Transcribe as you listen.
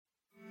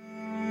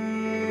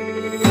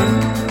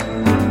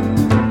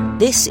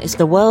This is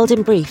The World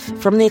in Brief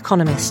from The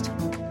Economist.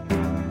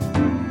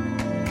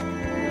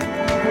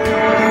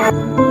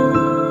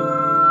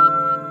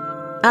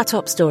 Our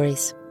top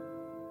stories.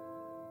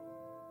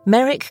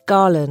 Merrick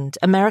Garland,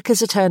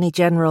 America's Attorney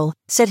General,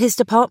 said his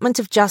Department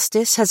of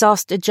Justice has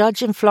asked a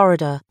judge in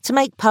Florida to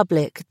make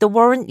public the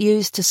warrant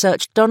used to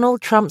search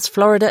Donald Trump's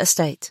Florida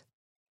estate.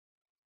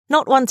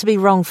 Not one to be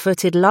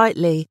wrong-footed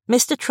lightly,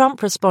 Mr.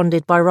 Trump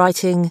responded by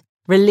writing,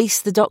 "Release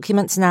the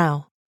documents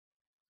now."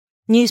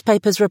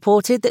 Newspapers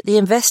reported that the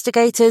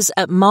investigators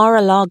at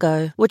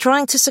Mar-a-Lago were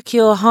trying to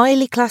secure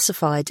highly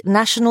classified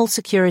national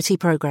security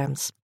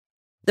programs.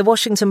 The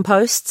Washington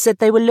Post said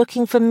they were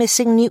looking for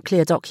missing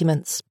nuclear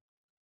documents.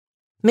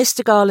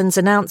 Mr. Garland's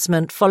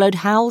announcement followed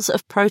howls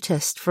of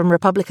protest from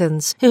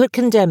Republicans who had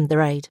condemned the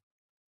raid.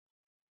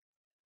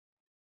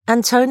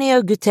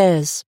 Antonio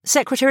Guterres,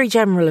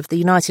 Secretary-General of the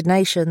United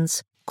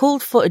Nations,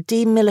 called for a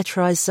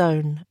demilitarized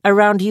zone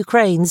around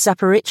Ukraine's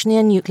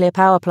Zaporizhzhia nuclear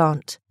power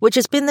plant, which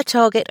has been the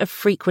target of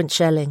frequent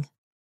shelling.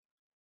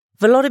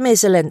 Volodymyr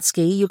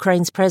Zelensky,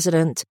 Ukraine's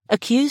president,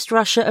 accused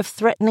Russia of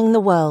threatening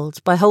the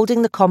world by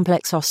holding the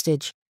complex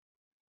hostage.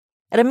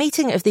 At a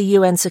meeting of the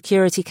UN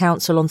Security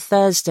Council on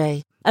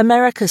Thursday,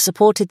 America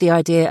supported the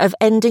idea of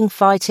ending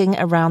fighting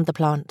around the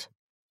plant.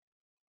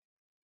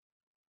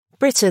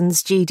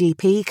 Britain's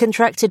GDP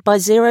contracted by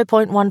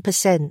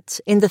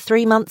 0.1% in the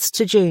 3 months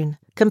to June,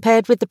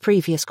 compared with the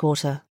previous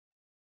quarter.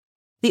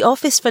 The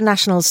Office for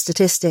National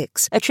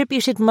Statistics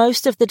attributed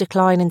most of the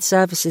decline in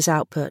services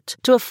output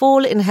to a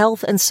fall in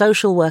health and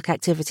social work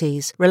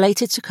activities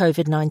related to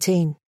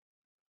COVID-19.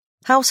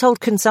 Household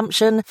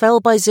consumption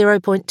fell by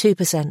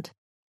 0.2%.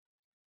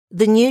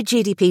 The new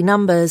GDP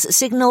numbers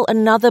signal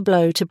another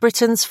blow to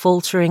Britain's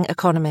faltering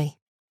economy.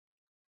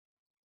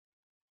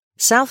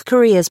 South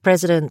Korea's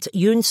President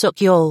Yoon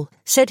Suk-yeol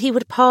said he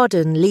would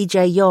pardon Lee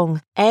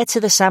Jae-yong, heir to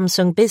the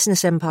Samsung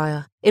business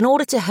empire, in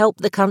order to help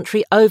the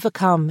country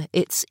overcome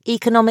its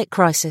economic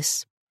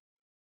crisis.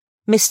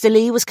 Mr.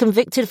 Lee was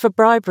convicted for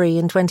bribery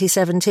in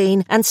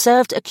 2017 and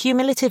served a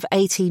cumulative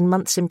 18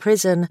 months in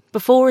prison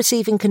before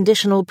receiving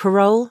conditional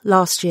parole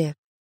last year.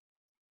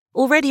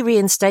 Already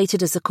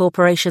reinstated as the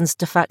corporation's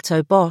de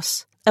facto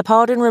boss, a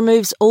pardon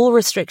removes all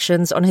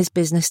restrictions on his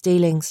business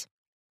dealings.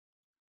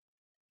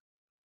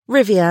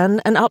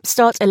 Rivian, an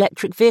upstart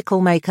electric vehicle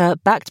maker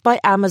backed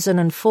by Amazon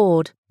and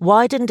Ford,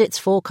 widened its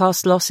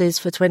forecast losses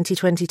for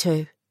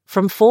 2022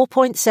 from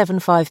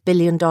 $4.75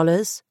 billion to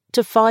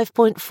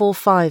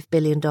 $5.45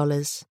 billion.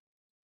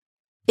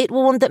 It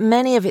warned that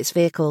many of its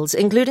vehicles,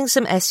 including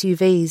some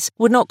SUVs,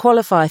 would not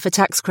qualify for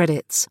tax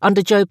credits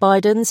under Joe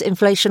Biden's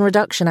Inflation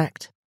Reduction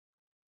Act.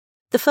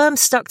 The firm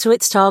stuck to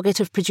its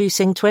target of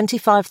producing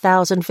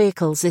 25,000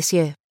 vehicles this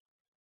year.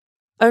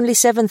 Only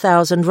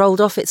 7,000 rolled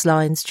off its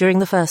lines during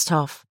the first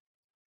half.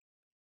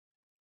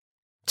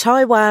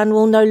 Taiwan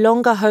will no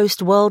longer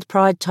host World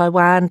Pride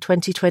Taiwan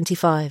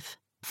 2025,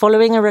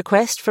 following a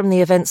request from the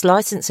event's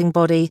licensing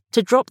body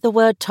to drop the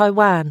word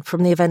Taiwan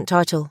from the event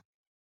title.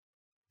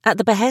 At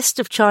the behest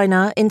of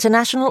China,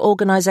 international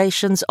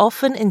organizations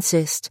often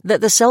insist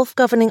that the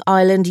self-governing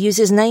island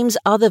uses names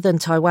other than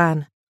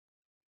Taiwan.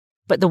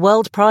 But the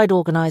World Pride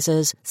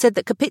organizers said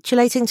that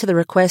capitulating to the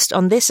request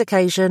on this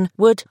occasion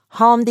would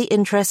harm the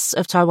interests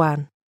of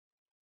Taiwan.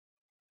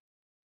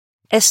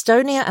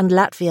 Estonia and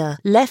Latvia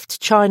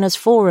left China's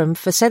Forum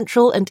for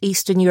Central and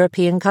Eastern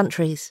European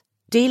countries,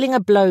 dealing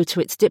a blow to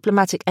its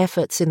diplomatic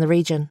efforts in the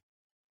region.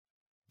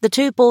 The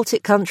two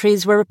Baltic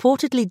countries were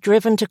reportedly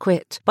driven to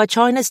quit by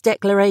China's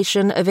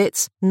declaration of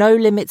its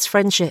no-limits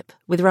friendship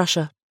with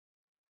Russia.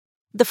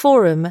 The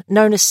Forum,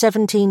 known as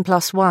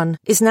 17+1,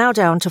 is now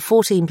down to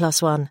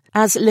 14+1,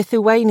 as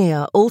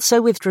Lithuania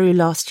also withdrew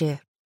last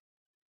year.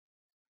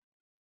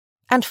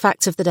 And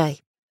facts of the day.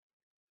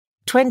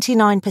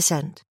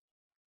 29%.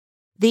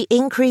 The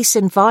increase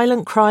in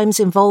violent crimes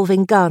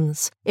involving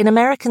guns in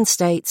American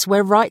states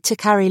where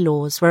right-to-carry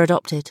laws were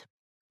adopted.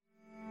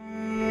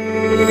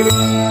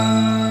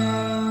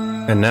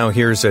 And now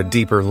here's a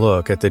deeper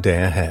look at the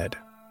day ahead.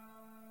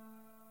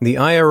 The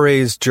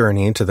IRA's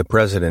journey to the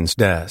president's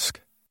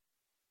desk.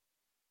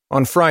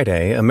 On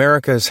Friday,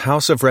 America's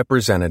House of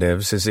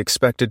Representatives is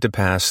expected to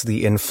pass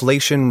the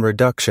Inflation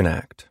Reduction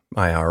Act,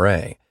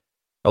 IRA,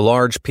 a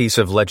large piece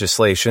of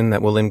legislation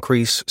that will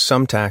increase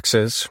some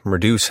taxes,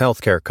 reduce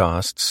healthcare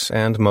costs,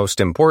 and,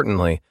 most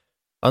importantly,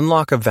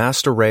 unlock a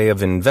vast array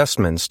of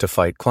investments to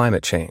fight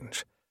climate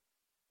change.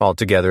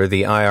 Altogether,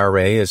 the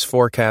IRA is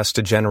forecast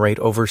to generate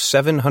over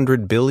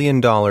 $700 billion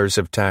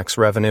of tax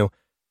revenue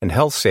and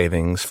health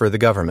savings for the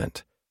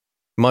government,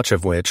 much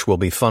of which will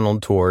be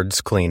funneled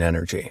towards clean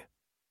energy.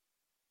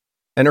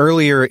 An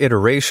earlier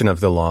iteration of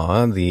the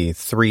law, the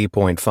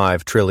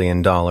 $3.5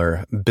 trillion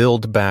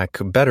Build Back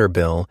Better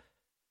bill,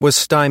 was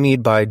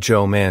stymied by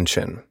Joe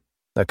Manchin,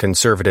 a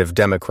conservative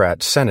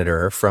Democrat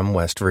senator from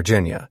West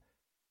Virginia.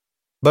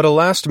 But a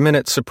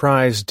last-minute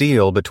surprise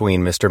deal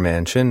between Mr.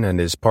 Manchin and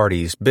his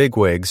party's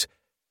bigwigs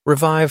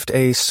revived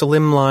a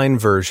slimline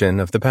version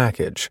of the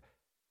package.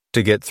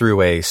 To get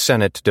through a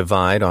Senate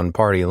divide on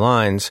party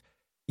lines,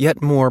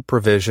 yet more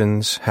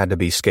provisions had to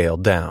be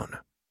scaled down.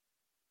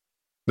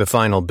 The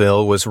final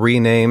bill was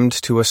renamed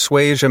to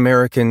assuage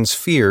Americans'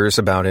 fears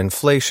about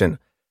inflation,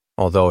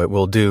 although it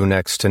will do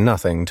next to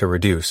nothing to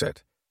reduce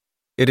it.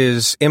 It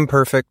is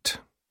imperfect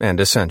and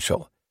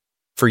essential.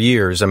 For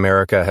years,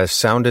 America has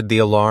sounded the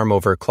alarm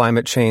over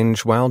climate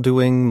change while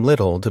doing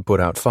little to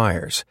put out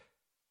fires.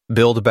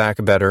 Build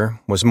Back Better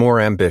was more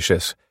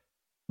ambitious,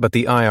 but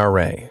the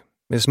IRA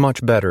is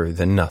much better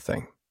than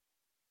nothing.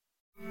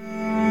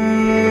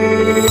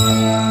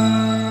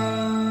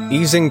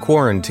 Easing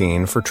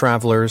quarantine for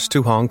travelers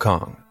to Hong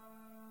Kong.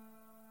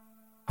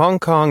 Hong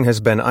Kong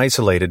has been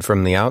isolated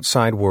from the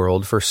outside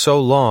world for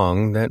so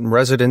long that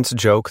residents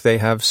joke they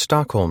have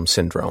Stockholm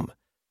Syndrome.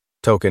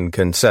 Token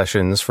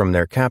concessions from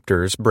their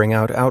captors bring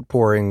out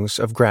outpourings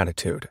of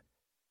gratitude.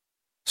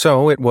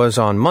 So it was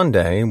on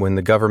Monday when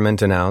the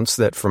government announced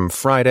that from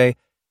Friday,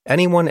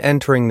 anyone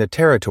entering the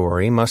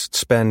territory must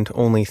spend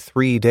only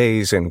 3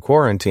 days in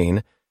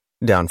quarantine,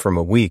 down from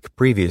a week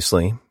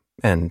previously,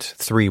 and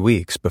 3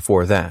 weeks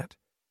before that.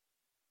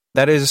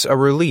 That is a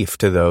relief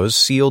to those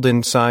sealed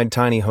inside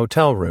tiny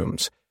hotel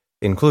rooms,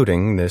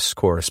 including this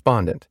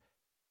correspondent,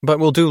 but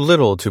will do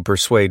little to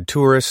persuade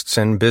tourists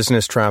and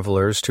business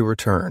travelers to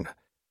return.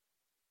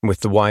 With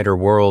the wider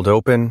world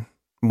open,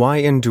 why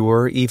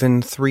endure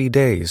even 3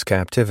 days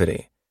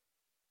captivity?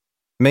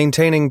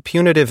 Maintaining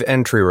punitive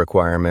entry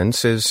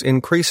requirements is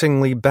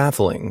increasingly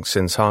baffling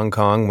since Hong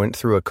Kong went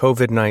through a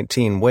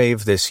COVID-19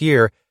 wave this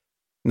year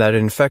that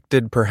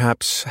infected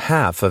perhaps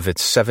half of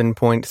its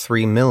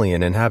 7.3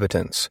 million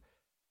inhabitants.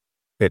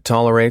 It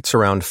tolerates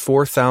around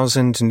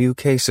 4,000 new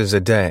cases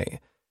a day,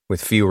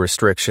 with few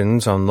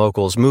restrictions on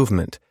locals'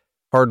 movement,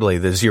 hardly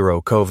the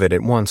zero COVID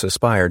it once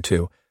aspired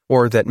to,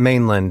 or that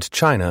mainland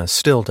China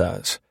still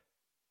does.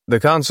 The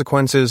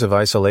consequences of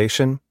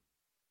isolation?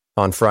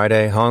 On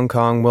Friday, Hong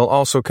Kong will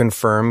also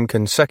confirm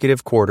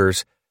consecutive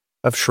quarters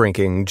of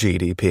shrinking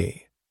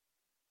GDP.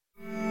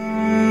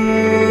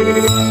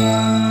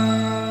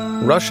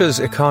 Russia's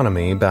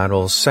economy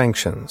battles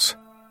sanctions.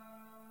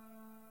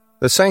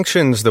 The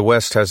sanctions the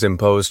West has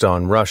imposed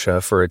on Russia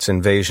for its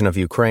invasion of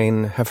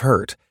Ukraine have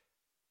hurt,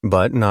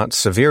 but not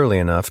severely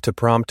enough to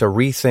prompt a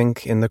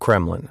rethink in the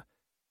Kremlin.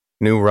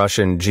 New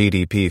Russian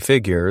GDP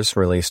figures,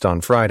 released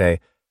on Friday,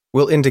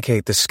 will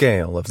indicate the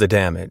scale of the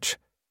damage.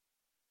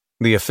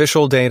 The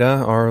official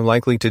data are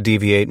likely to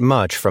deviate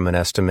much from an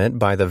estimate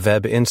by the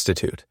Veb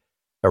Institute,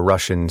 a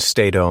Russian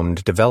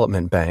state-owned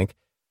development bank,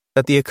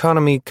 that the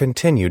economy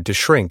continued to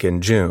shrink in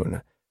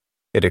June.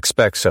 It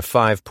expects a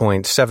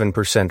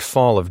 5.7%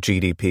 fall of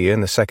GDP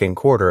in the second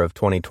quarter of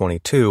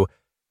 2022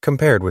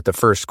 compared with the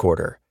first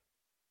quarter,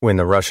 when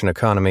the Russian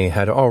economy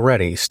had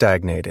already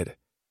stagnated.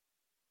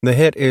 The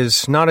hit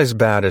is not as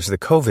bad as the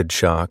COVID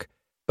shock,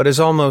 but is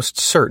almost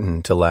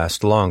certain to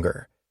last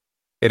longer.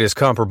 It is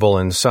comparable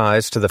in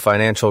size to the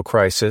financial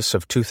crisis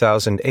of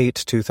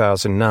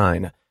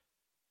 2008-2009,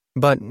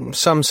 but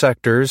some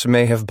sectors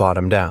may have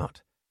bottomed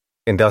out.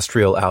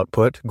 Industrial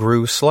output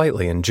grew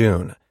slightly in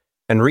June,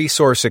 and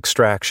resource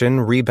extraction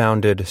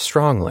rebounded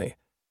strongly.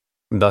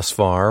 Thus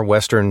far,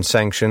 Western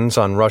sanctions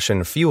on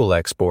Russian fuel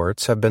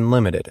exports have been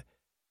limited.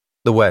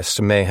 The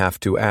West may have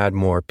to add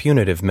more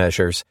punitive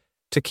measures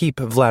to keep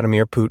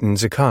Vladimir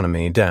Putin's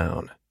economy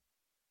down.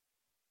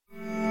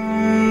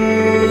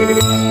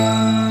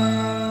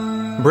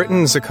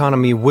 Britain's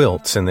economy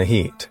wilts in the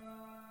heat.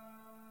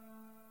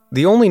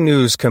 The only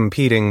news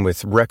competing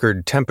with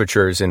record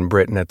temperatures in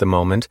Britain at the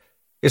moment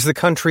is the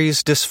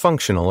country's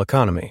dysfunctional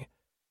economy.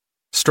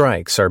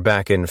 Strikes are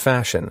back in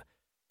fashion,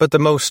 but the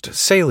most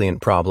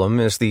salient problem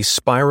is the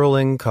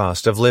spiraling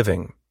cost of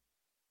living.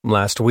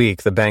 Last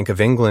week, the Bank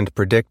of England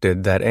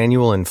predicted that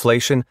annual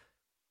inflation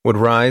would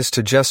rise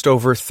to just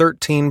over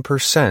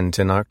 13%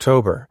 in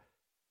October.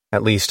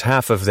 At least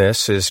half of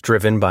this is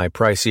driven by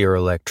pricier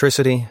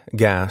electricity,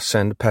 gas,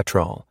 and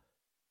petrol.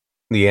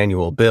 The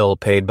annual bill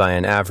paid by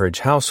an average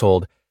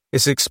household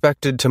is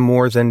expected to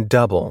more than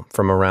double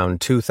from around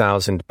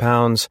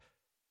 £2,000,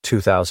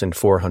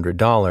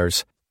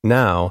 $2,400,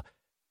 now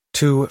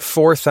to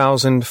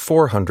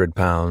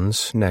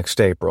 £4,400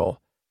 next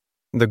April.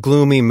 The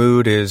gloomy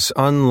mood is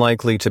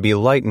unlikely to be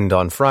lightened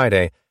on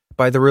Friday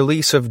by the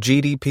release of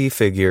GDP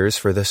figures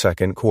for the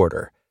second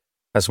quarter,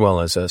 as well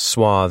as a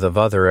swath of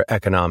other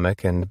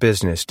economic and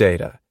business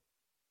data.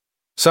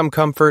 Some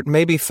comfort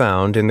may be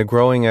found in the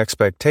growing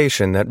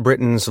expectation that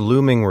Britain's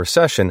looming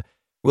recession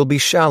will be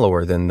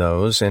shallower than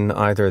those in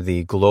either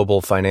the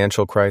global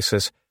financial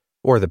crisis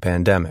or the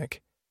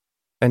pandemic.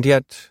 And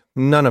yet,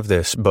 none of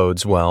this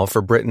bodes well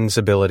for Britain's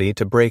ability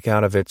to break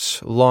out of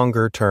its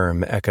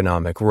longer-term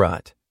economic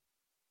rut.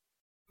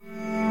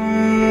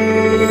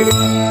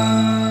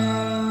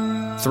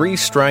 3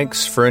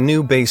 strikes for a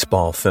new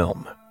baseball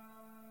film.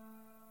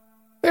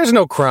 There's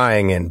no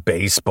crying in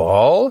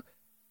baseball.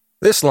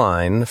 This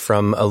line,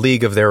 from A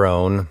League of Their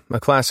Own, a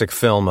classic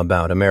film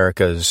about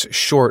America's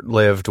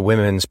short-lived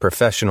women's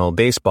professional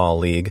baseball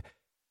league,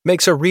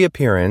 makes a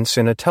reappearance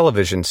in a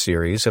television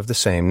series of the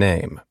same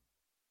name.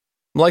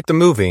 Like the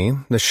movie,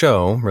 the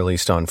show,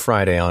 released on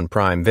Friday on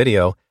Prime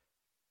Video,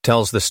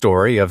 tells the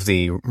story of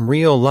the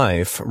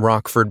real-life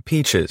Rockford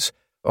Peaches,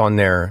 on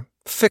their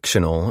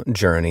fictional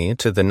journey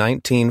to the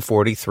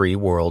 1943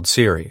 World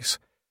Series.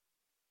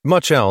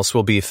 Much else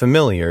will be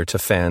familiar to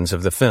fans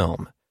of the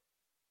film.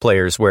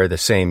 Players wear the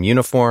same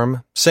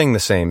uniform, sing the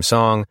same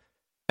song,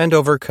 and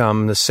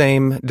overcome the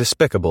same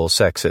despicable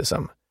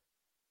sexism.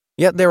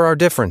 Yet there are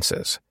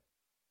differences.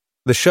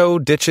 The show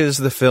ditches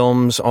the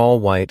film's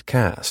all-white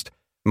cast.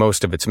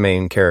 Most of its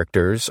main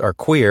characters are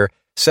queer,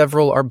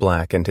 several are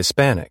black and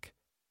Hispanic.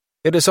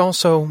 It is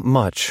also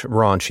much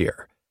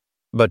raunchier.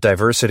 But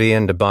diversity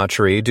and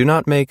debauchery do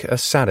not make a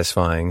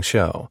satisfying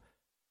show.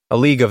 A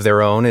league of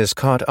their own is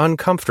caught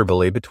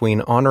uncomfortably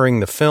between honoring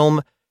the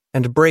film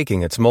and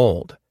breaking its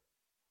mold.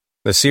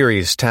 The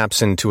series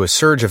taps into a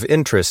surge of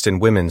interest in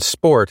women's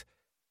sport,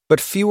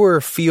 but fewer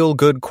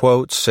feel-good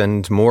quotes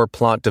and more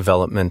plot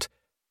development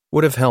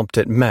would have helped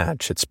it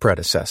match its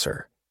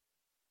predecessor.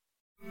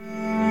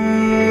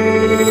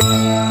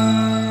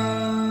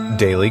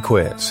 Daily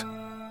Quiz.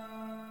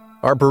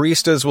 Our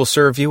baristas will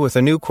serve you with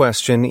a new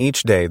question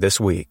each day this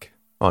week.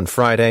 On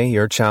Friday,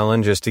 your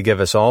challenge is to give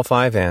us all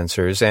 5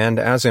 answers and,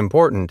 as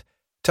important,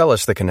 tell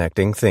us the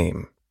connecting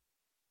theme.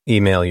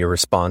 Email your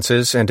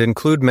responses and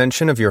include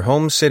mention of your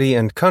home city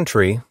and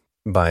country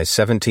by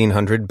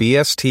 1700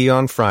 BST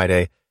on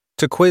Friday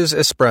to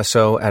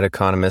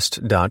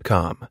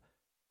quizespresso@economist.com.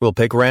 We'll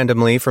pick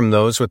randomly from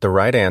those with the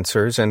right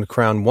answers and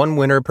crown one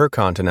winner per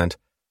continent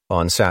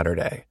on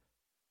Saturday.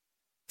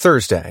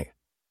 Thursday.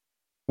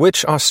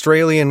 Which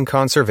Australian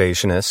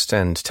conservationist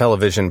and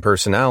television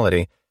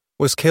personality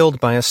was killed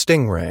by a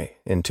stingray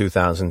in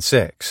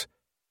 2006?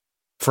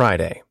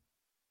 Friday.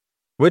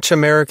 Which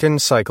American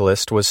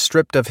cyclist was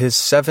stripped of his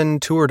 7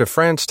 Tour de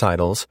France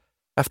titles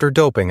after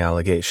doping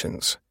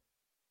allegations?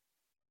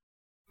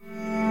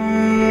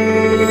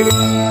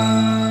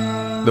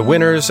 The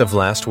winners of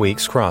last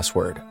week's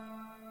crossword.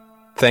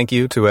 Thank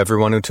you to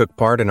everyone who took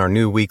part in our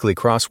new weekly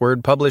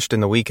crossword published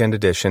in the weekend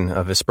edition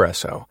of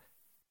Espresso.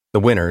 The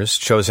winners,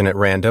 chosen at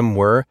random,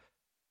 were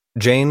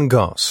Jane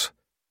Goss,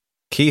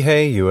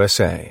 Kihei,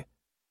 USA;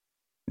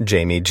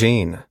 Jamie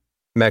Jean,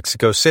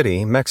 Mexico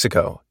City,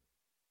 Mexico;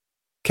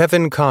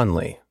 Kevin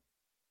Conley,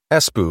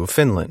 Espoo,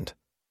 Finland;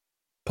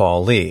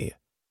 Paul Lee,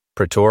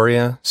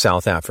 Pretoria,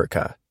 South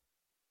Africa;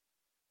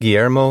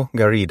 Guillermo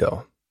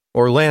Garrido,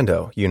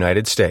 Orlando,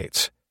 United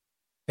States;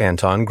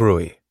 Anton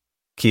Grui,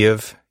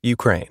 Kiev,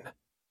 Ukraine.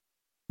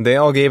 They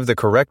all gave the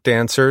correct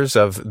answers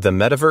of the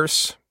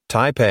Metaverse,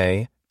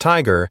 Taipei,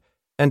 Tiger,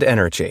 and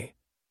Energy.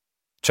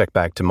 Check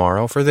back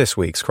tomorrow for this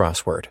week's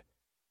crossword.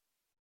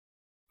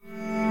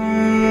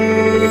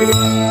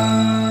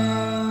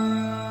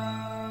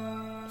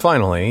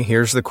 Finally,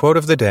 here's the quote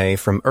of the day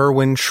from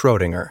Erwin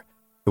Schrödinger,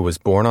 who was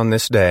born on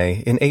this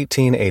day in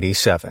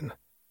 1887.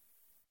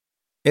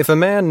 If a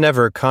man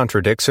never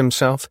contradicts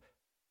himself,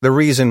 the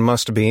reason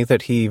must be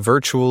that he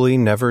virtually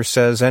never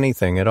says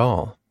anything at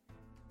all.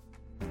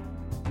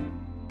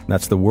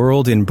 That's the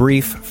world in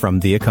brief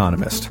from The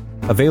Economist.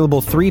 Available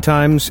 3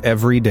 times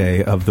every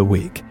day of the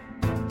week.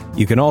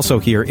 You can also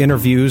hear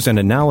interviews and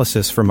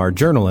analysis from our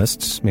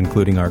journalists,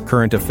 including our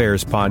current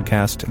affairs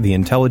podcast, The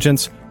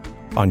Intelligence,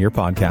 on your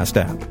podcast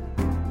app.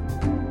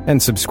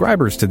 And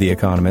subscribers to The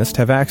Economist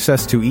have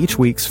access to each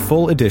week's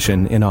full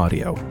edition in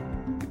audio.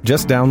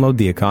 Just download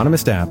the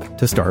Economist app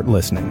to start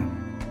listening.